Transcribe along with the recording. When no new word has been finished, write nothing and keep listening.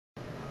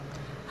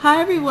Hi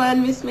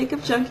everyone, Miss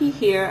Makeup Junkie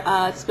here.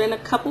 It's been a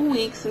couple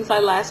weeks since I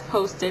last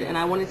posted, and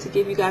I wanted to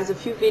give you guys a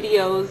few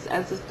videos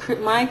as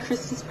my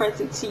Christmas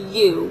present to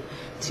you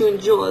to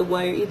enjoy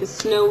while you're either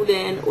snowed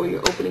in or you're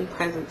opening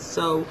presents.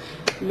 So,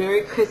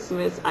 Merry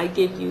Christmas, I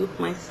give you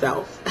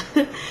myself.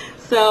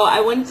 So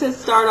I wanted to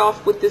start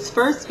off with this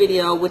first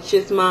video, which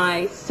is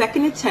my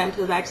second attempt,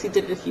 because I actually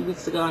did it a few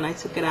weeks ago and I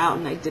took it out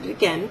and I did it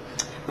again.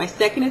 My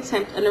second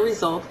attempt and a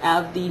result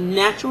of the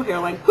Natural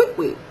Hairline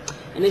Quickweave.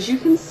 And as you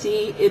can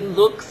see, it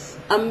looks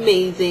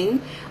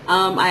amazing.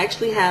 I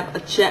actually have a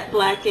jet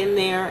black in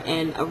there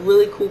and a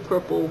really cool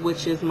purple,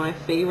 which is my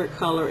favorite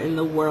color in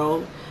the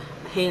world,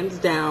 hands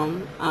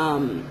down.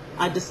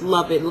 I just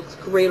love it. It looks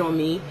great on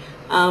me.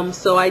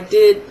 So I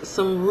did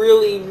some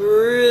really,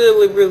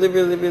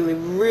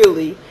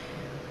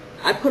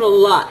 I put a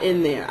lot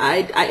in there.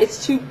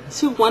 It's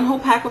one whole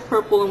pack of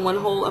purple and one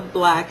whole of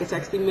black. It's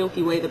actually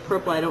MilkyWay, the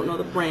purple. I don't know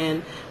the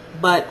brand,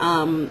 but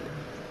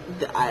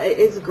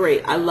it's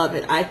great. I love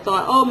it. I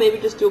thought, oh, maybe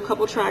just do a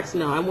couple tracks.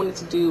 No, I wanted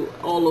to do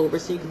all over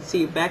so you can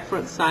see it back,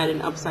 front, side,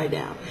 and upside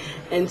down.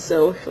 And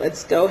so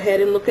let's go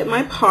ahead and look at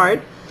my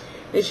part.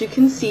 As you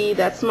can see,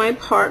 that's my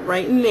part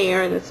right in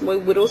there, and that's my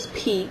widow's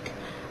peak.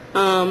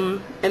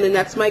 And then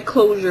that's my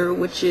closure,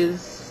 which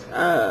is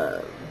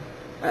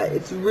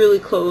it's really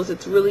closed.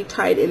 It's really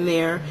tight in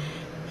there.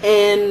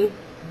 And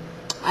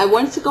I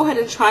wanted to go ahead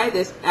and try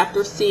this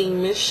after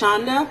seeing Miss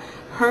Shonda,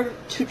 her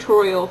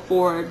tutorial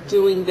for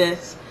doing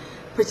this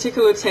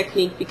particular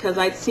technique, because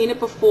I'd seen it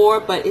before,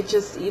 but it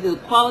just either the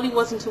quality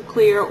wasn't too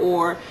clear,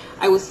 or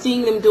I was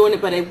seeing them doing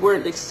it but they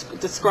weren't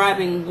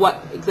describing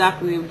what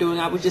exactly they were doing.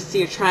 I would just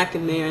see a track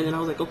in there and then I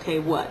was like, okay,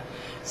 what?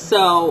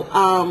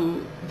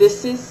 So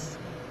this is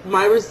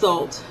my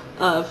result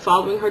of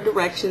following her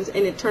directions,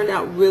 and it turned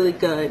out really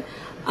good.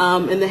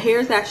 And the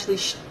hair is actually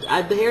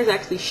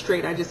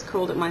straight. I just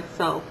curled it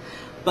myself,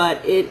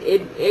 but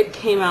it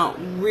came out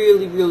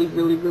really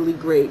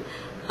great.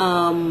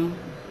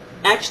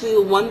 Actually,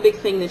 the one big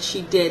thing that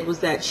she did was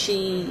that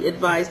she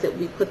advised that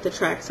we put the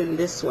tracks in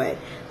this way,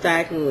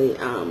 diagonally,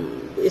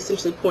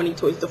 essentially pointing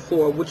towards the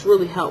floor, which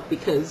really helped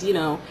because, you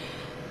know,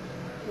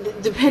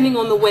 depending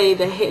on the way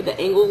the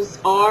angles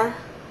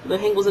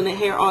in the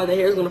hair are, the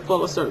hair is going to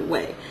fall a certain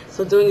way.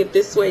 So doing it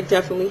this way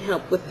definitely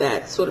helped with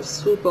that sort of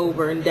swoop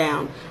over and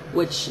down,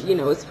 which, you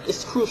know,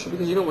 it's crucial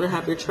because you don't want to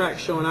have your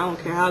tracks showing. I don't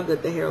care how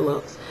good the hair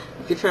looks.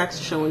 If your tracks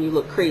are showing, you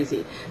look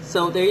crazy.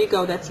 So there you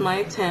go. That's my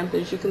attempt.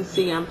 As you can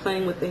see, I'm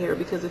playing with the hair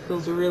because it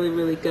feels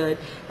really good.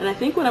 And I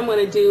think what I'm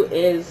going to do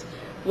is,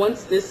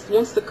 once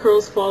the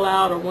curls fall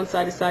out, or once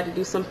I decide to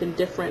do something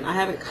different, I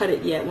haven't cut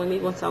it yet.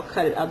 Once I'll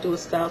cut it, I'll do a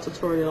style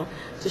tutorial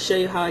to show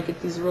you how I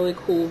get these really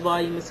cool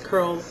voluminous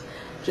curls,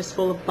 just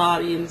full of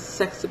body and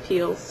sex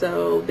appeal.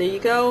 So there you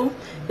go.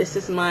 This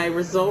is my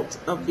result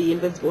of the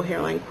Invincible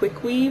Hairline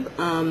Quick Weave.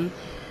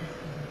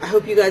 I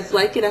hope you guys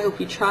like it. I hope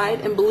you try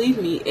it, and believe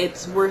me,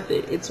 it's worth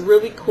it. It's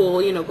really cool.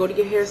 You know, go to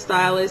your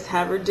hairstylist,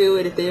 have her do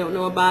it. If they don't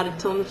know about it,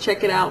 tell them to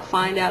check it out,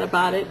 find out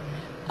about it.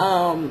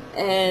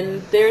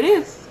 And there it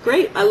is.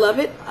 Great. I love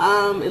it.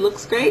 It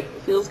looks great,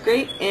 feels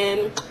great,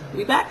 and we'll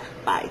be back.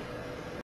 Bye.